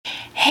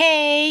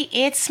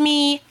Hey, it's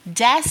me,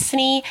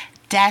 Destiny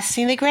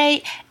the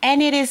Great,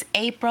 and it is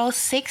April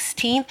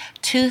 16th,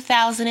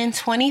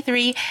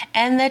 2023,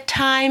 and the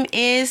time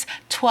is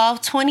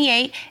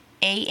 12:28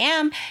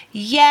 a.m.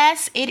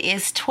 Yes, it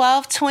is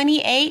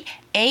 12:28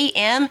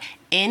 a.m.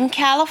 in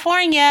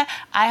California.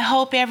 I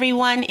hope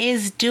everyone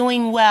is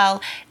doing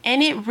well,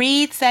 and it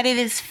reads that it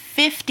is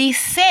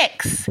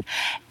 56.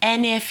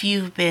 And if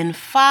you've been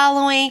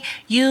following,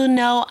 you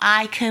know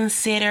I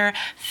consider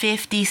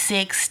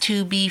 56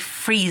 to be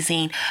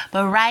freezing.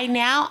 But right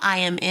now I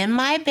am in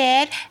my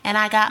bed and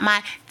I got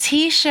my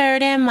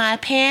t-shirt and my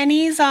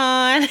panties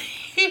on.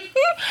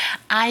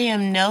 I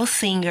am no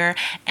singer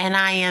and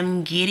I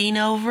am getting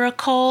over a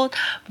cold,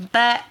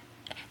 but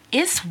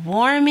it's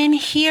warm in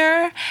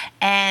here,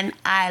 and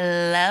I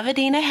love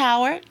Adina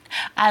Howard.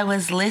 I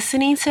was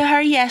listening to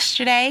her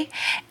yesterday,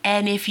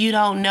 and if you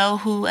don't know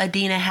who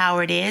Adina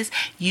Howard is,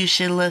 you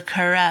should look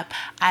her up.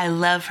 I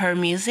love her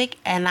music,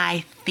 and I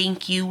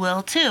think you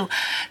will too.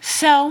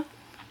 So,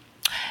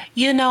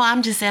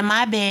 I'm just in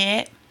my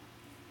bed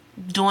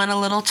doing a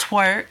little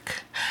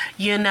twerk,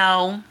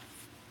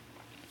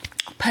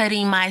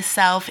 putting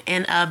myself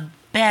in a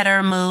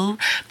better mood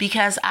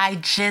because I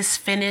just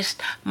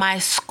finished my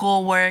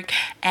schoolwork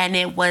and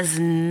it was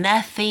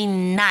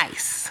nothing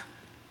nice.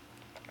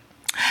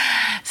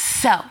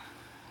 So,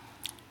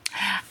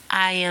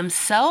 I am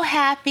so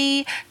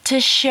happy to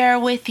share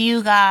with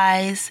you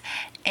guys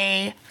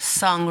a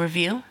song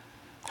review.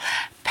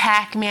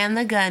 Pacman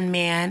the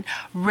Gunman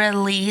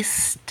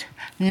released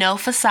No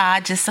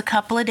Façade just a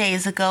couple of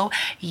days ago.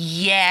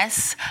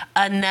 Yes,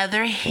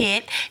 another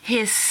hit,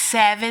 his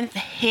 7th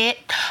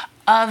hit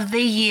of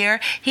the year.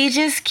 He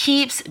just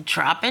keeps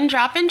dropping.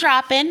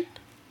 I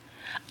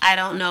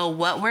don't know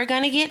what we're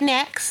going to get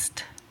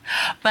next,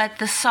 but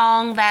the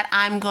song that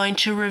I'm going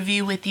to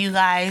review with you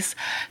guys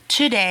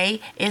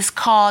today is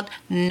called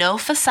No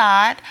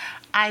Façade.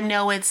 I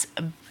know it's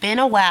been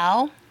a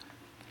while.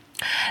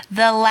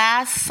 The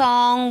last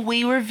song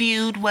we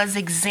reviewed was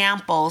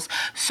Examples.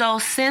 So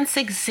since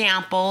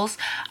Examples,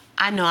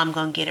 I know I'm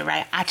going to get it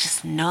right. I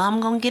just know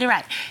I'm going to get it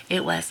right.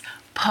 It was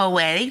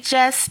Poetic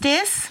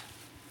Justice,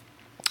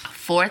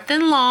 Fourth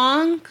and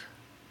Long.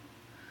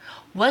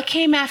 What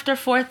came after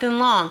Fourth and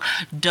Long?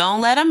 Don't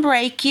Let 'Em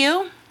Break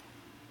You,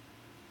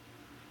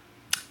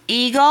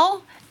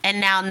 Eagle, and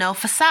now No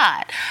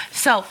Façade.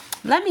 So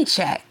let me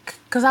check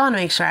because I want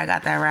to make sure I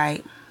got that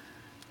right.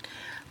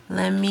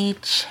 Let me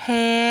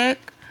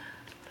check.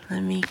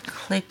 Let me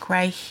click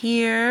right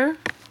here.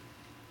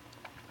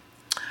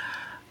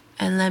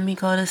 And let me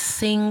go to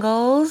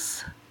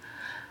singles.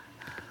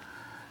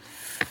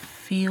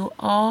 View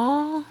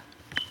all.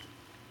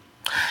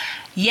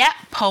 Yep,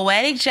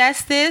 Poetic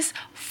Justice,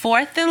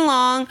 Fourth and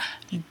Long,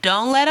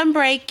 Don't Let 'Em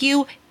Break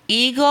You,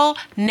 Eagle,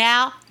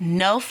 now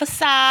No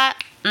Façade.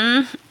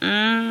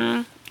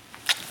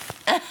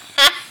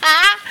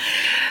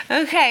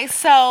 Okay,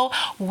 so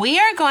we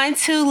are going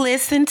to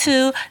listen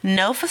to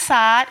No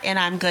Façade, and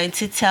I'm going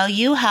to tell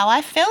you how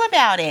I feel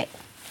about it.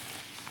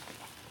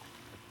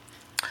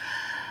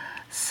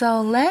 So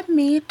let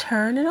me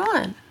turn it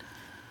on.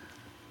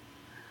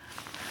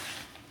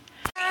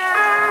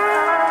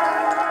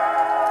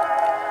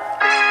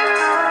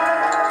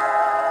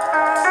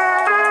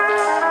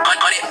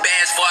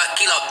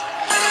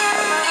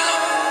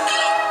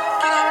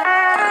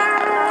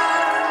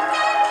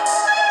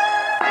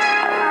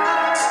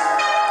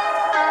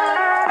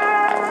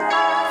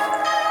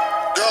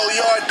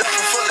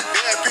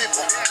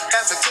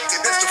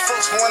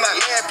 When I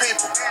land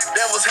people,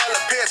 that was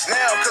hella pitch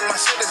now, cause my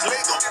shit is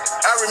legal.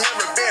 I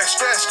remember being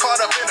stressed, caught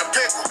up in a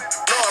pickle.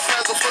 Blowing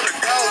present for the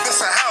gold,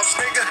 this a house,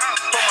 nigga.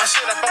 Put my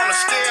shit up on the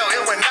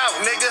scale, it went out,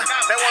 nigga.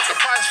 They want the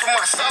price for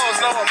my souls,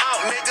 no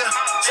amount, nigga.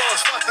 So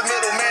it's fuck the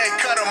middleman,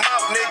 cut them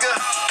out, nigga.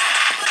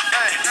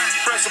 Hey,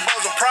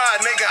 principles of pride,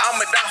 nigga,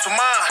 I'ma die for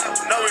mine.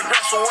 No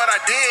regrets for what I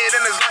did,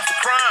 and it's not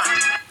for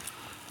crime.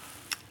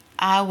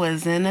 I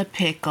was in a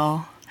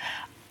pickle.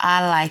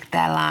 I like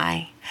that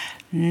line.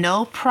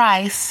 No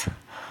price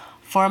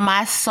for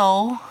my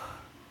soul.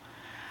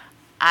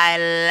 I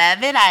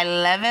love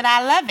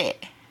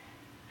it.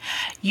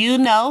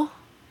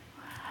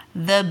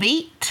 The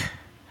beat,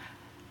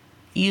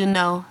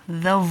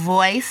 the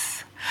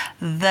voice,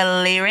 the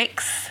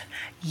lyrics.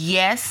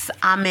 Yes,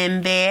 I'm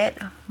in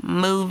bed,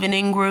 moving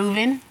and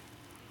grooving.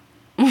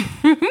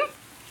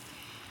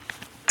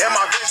 And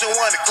my vision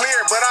wasn't clear,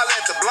 but I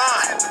let the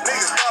blind.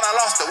 Niggas thought I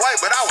lost the way,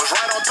 but I was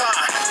right on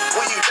time.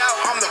 When you doubt,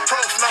 I'm the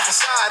proof, no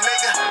facade,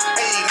 nigga.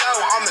 And you know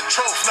I'm the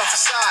truth, no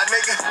facade,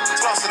 nigga.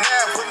 Lost the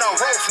nerve with no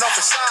roof, no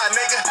facade,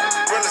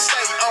 nigga. Real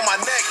estate on my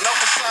neck, no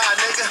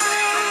facade, nigga.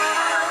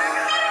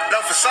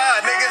 No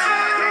facade, nigga.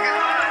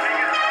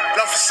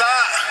 No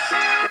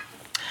facade.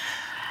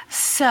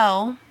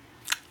 So,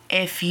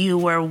 if you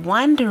were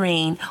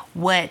wondering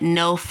what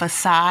no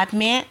facade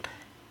meant,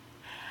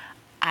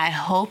 I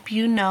hope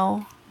you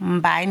know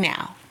by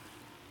now.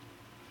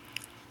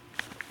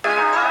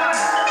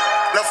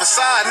 No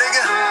facade,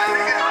 nigga.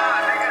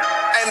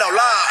 Ain't no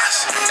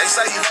lies. They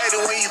say you made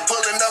it when you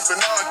pulling up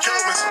in all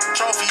Cubans.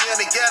 Trophy in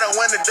the ghetto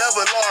when the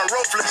devil are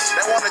ruthless.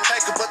 They wanna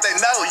take it, but they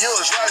know you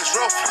is right as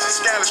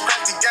ruthless. Scandalous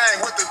crack the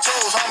gang with the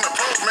tools, home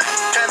improvement.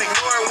 Can't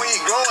ignore it when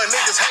you growing,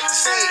 niggas hate to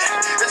see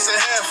it. It's a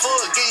handful,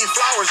 give you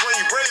flowers when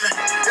you breathing.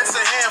 It's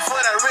a handful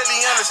that really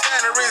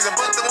understand the reason,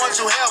 but the ones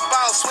who help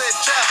out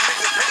switch up,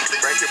 niggas beat it.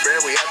 Break your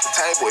bread, we at the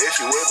table.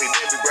 If you with me,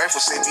 then be grateful.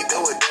 See me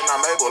do it, then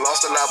I'm able.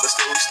 Lost a lot, but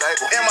still we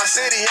stable. In my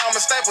city, I'm a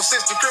staple.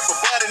 Since the cripple,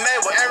 but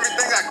enable.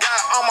 Everything I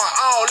got on my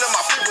own, let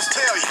my peoples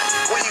tell you.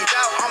 When you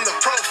doubt, I'm the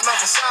proof, no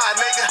facade,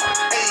 nigga.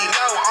 And you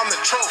know I'm the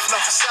truth, no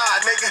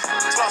facade, nigga.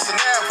 Lost an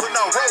air with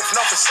no roof,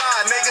 no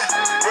facade, nigga.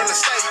 Real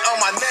estate on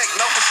my neck,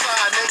 no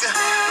facade, nigga.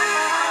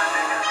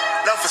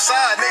 No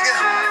facade, nigga.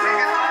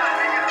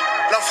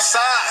 No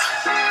facade.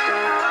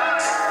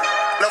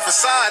 No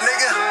facade,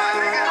 nigga.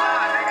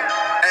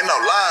 Ain't no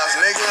lies,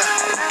 nigga.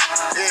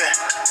 Yeah.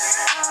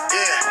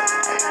 Yeah.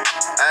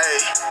 Hey.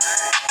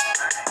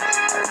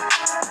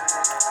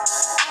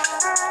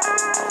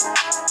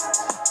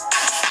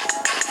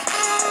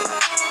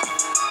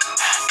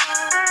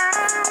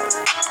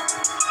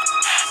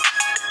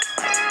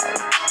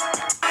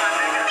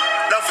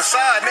 No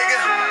facade, nigga.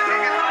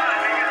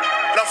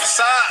 No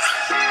facade.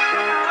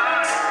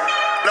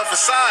 No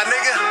facade,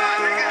 nigga.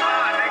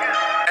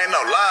 Ain't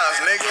no lies,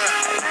 nigga.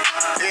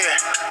 Yeah.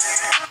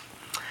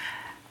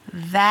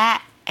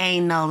 That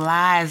ain't no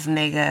lies,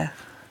 nigga.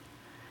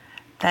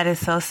 That is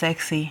so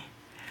sexy.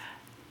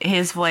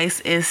 His voice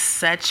is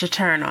such a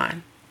turn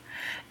on.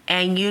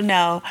 And you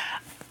know,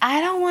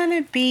 I don't want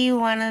to be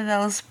one of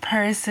those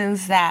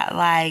persons that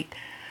like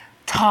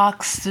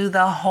talks through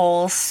the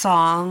whole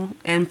song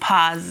and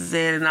pauses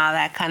it and all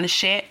that kind of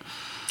shit.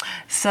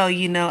 So,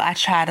 you know, I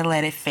try to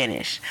let it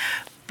finish.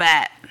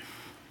 But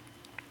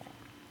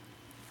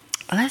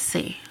let's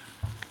see.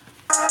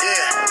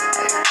 Yeah.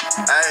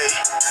 Hey.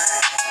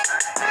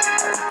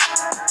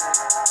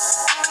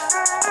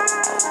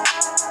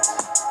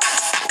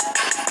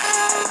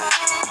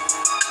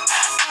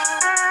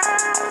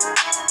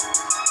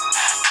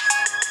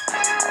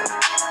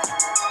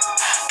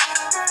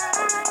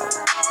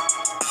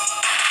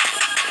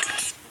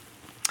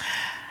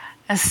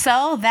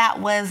 So that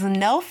was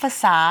No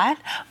Façade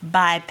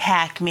by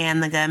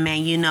Pacman the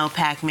Gunman. You know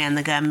Pacman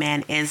the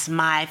Gunman is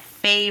my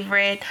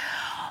favorite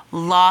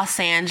Los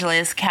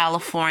Angeles,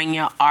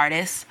 California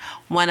artist.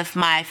 One of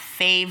my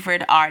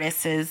favorite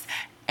artists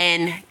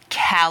in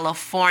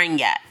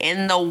California,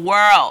 in the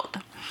world.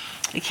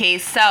 Okay,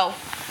 so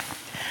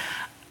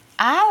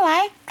I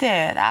liked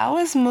it. I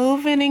was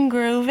moving and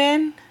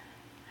grooving,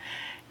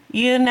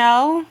 you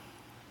know.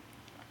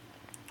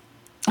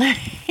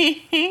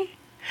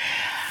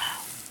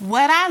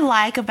 What I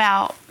like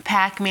about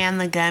Pacman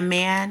the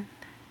Gunman,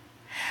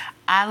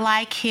 I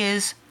like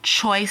his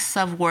choice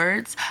of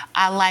words.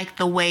 I like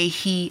the way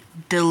he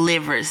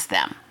delivers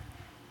them.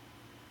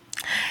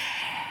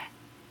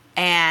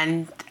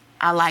 And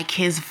I like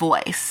his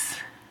voice,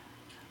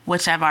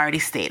 which I've already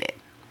stated.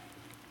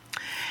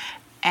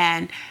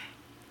 And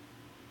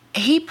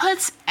he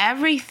puts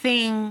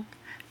everything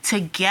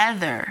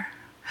together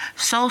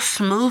so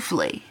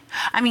smoothly.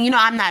 I mean, you know,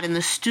 I'm not in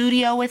the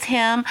studio with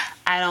him.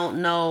 I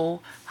don't know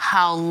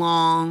how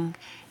long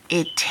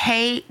it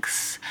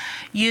takes,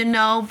 you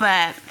know,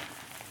 but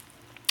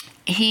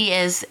he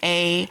is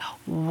a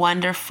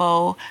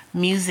wonderful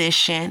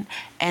musician,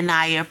 and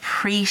I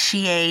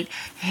appreciate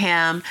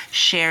him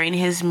sharing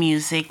his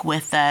music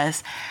with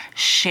us,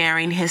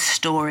 sharing his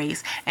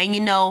stories. And,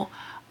 you know,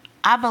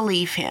 I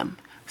believe him.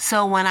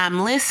 So when I'm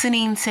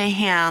listening to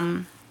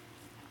him,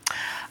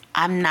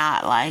 I'm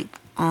not like,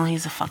 oh,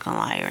 he's a fucking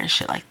liar and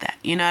shit like that.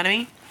 You know what I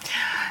mean?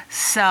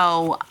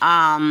 So,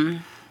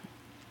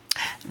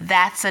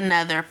 that's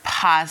another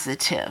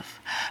positive,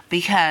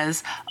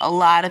 because a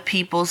lot of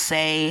people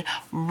say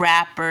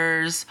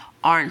rappers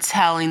aren't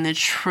telling the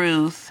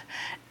truth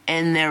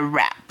in their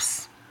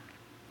raps.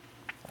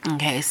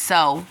 Okay,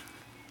 so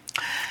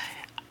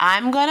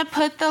I'm going to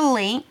put the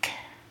link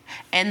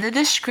in the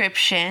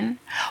description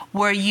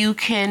where you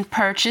can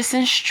purchase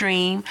and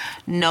stream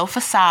No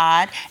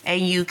Façade,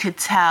 and you could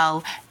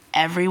tell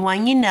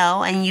everyone you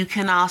know, and you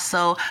can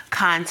also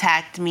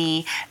contact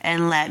me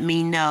and let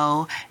me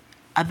know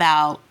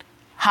about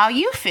how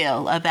you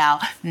feel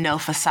about No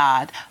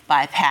Façade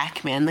by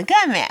Pacman the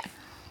Gunman.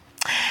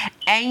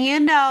 And you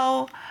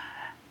know,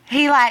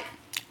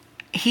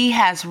 he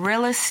has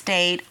real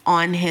estate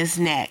on his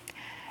neck.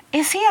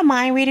 Is he a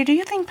mind reader? Do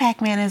you think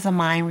Pacman is a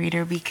mind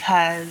reader?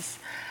 Because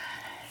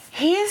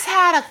he's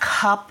had a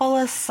couple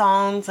of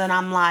songs and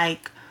I'm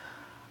like,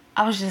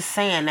 I was just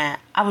saying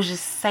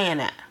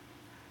that.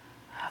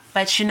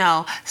 But you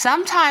know,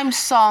 sometimes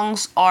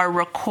songs are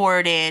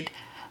recorded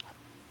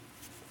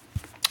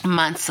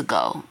months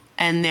ago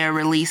and they're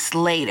released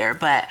later.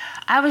 But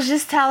I was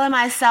just telling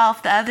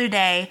myself the other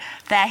day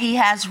that he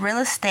has real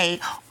estate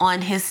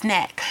on his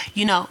neck.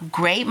 You know,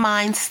 great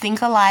minds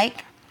think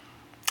alike.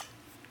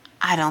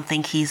 I don't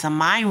think he's a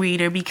mind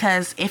reader,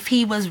 because if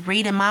he was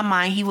reading my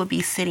mind, he would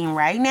be sitting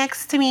right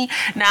next to me.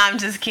 No, I'm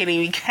just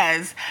kidding,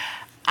 because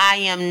I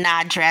am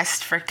not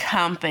dressed for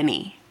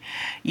company.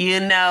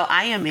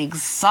 I am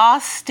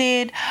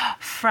exhausted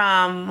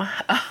from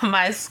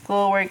my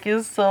schoolwork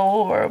is so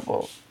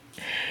horrible.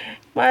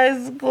 My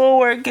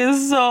schoolwork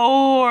is so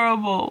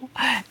horrible.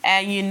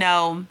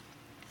 And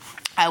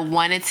I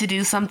wanted to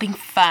do something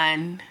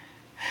fun.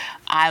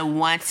 I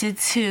wanted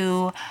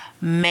to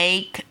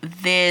make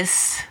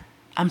this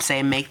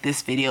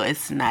video.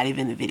 It's not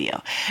even a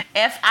video.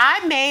 If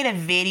I made a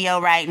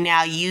video right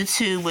now,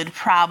 YouTube would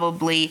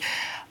probably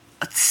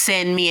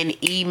send me an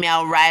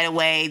email right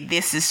away.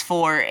 This is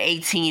for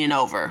 18 and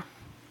over,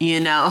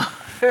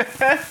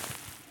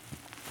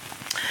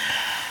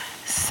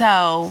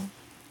 So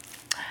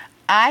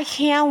I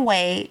can't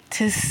wait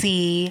to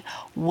see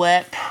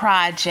what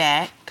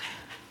project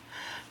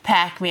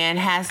Pacman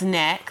has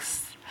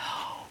next.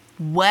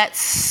 What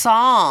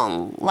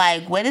song?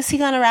 Like, what is he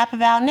going to rap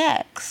about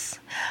next?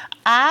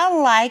 I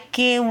like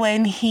it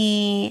when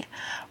he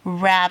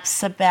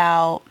raps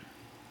about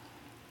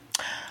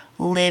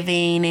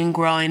living and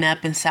growing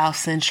up in South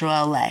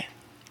Central LA.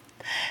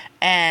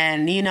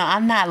 And,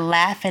 I'm not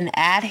laughing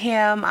at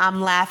him.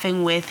 I'm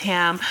laughing with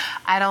him.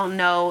 I don't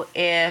know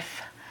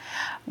if,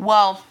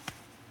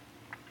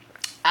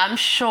 I'm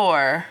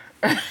sure.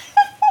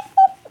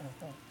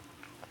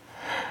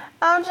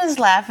 I'm just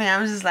laughing.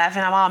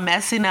 I'm all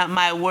messing up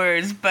my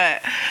words.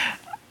 But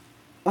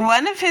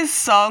one of his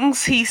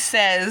songs, he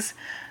says,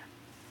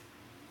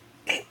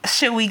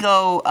 should we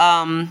go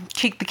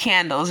kick the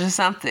candles or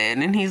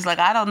something? And he's like,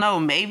 I don't know,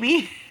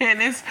 maybe.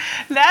 And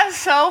that's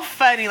so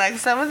funny. Like,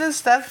 some of the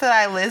stuff that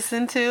I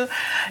listen to,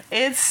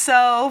 it's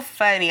so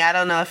funny. I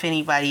don't know if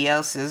anybody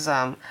else is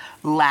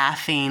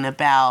laughing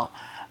about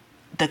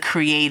the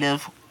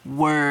creative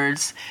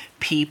words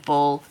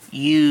people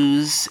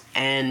use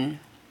and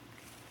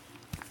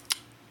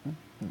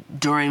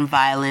during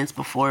violence,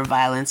 before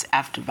violence,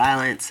 after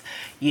violence,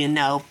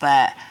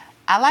 but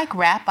I like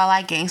rap. I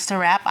like gangster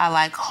rap. I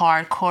like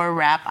hardcore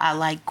rap. I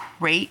like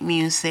great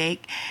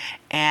music.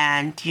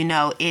 And,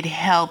 it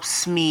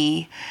helps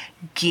me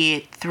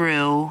get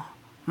through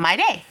my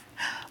day.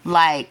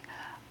 Like,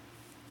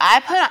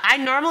 I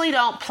normally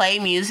don't play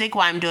music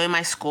while I'm doing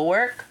my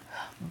schoolwork,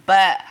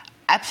 but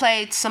I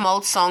played some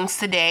old songs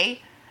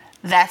today.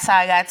 That's how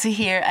I got to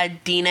hear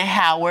Adina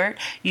Howard.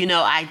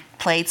 I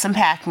played some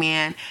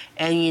Pacman,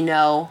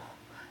 and,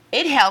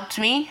 it helped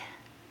me.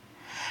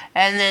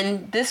 And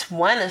then this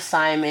one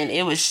assignment,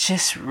 it was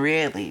just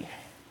really,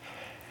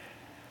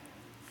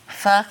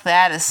 fuck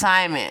that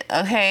assignment,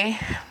 okay?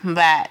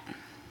 But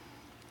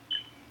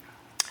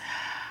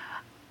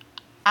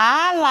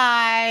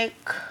I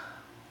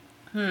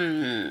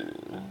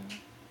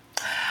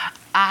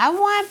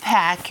want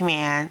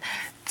Pacman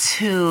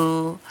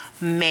to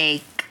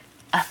make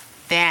a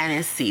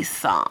fantasy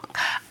song.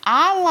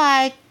 I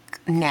like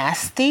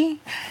nasty,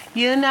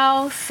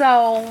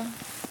 so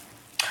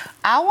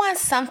I want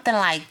something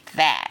like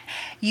that.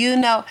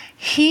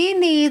 He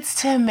needs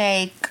to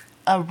make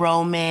a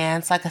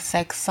romance, like a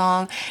sex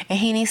song, and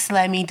he needs to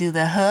let me do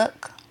the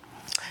hook.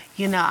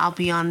 I'll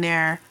be on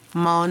there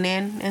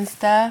moaning and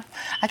stuff.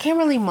 I can't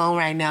really moan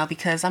right now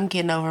because I'm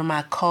getting over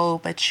my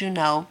cold, but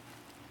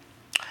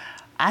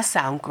I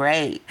sound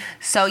great.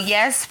 So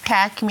yes,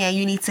 Pacman,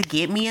 you need to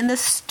get me in the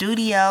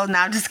studio. No,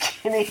 I'm just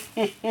kidding.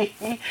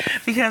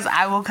 Because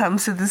I will come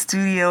to the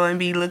studio and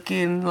be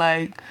looking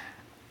like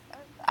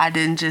I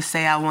didn't just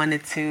say I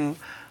wanted to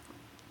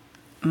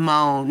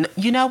moan.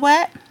 You know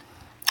what?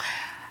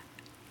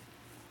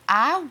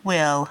 I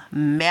will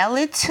mail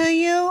it to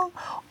you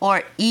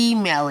or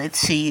email it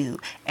to you,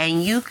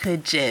 and you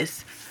could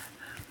just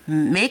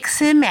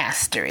mix and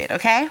master it,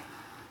 okay?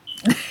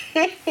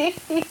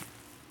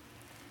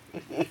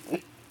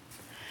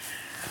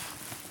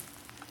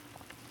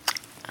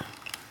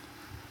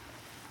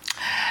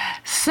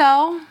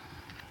 So,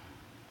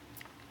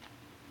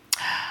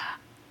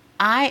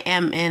 I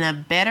am in a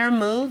better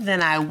mood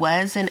than I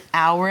was an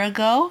hour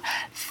ago.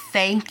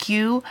 Thank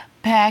you,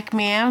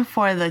 Pacman,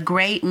 for the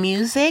great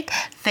music.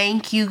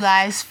 Thank you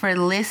guys for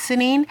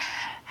listening.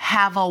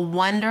 Have a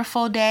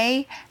wonderful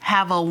day.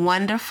 Have a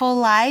wonderful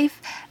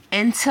life.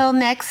 Until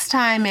next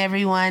time,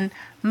 everyone.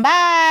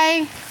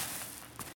 Bye.